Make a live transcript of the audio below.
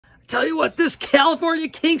Tell you what, this California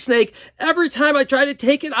king snake, every time I try to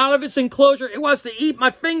take it out of its enclosure, it wants to eat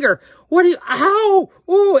my finger. What do you, ow!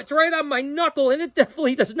 Ooh, it's right on my knuckle, and it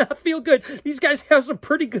definitely does not feel good. These guys have some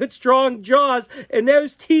pretty good, strong jaws, and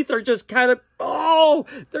those teeth are just kind of, oh,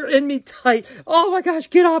 they're in me tight. Oh my gosh,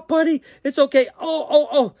 get off, buddy. It's okay.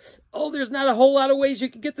 Oh, there's not a whole lot of ways you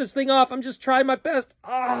can get this thing off. I'm just trying my best.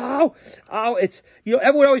 Oh, it's, you know,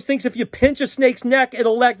 everyone always thinks if you pinch a snake's neck,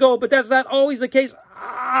 it'll let go, but that's not always the case.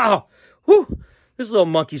 Ow! Whew! This little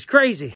monkey's crazy.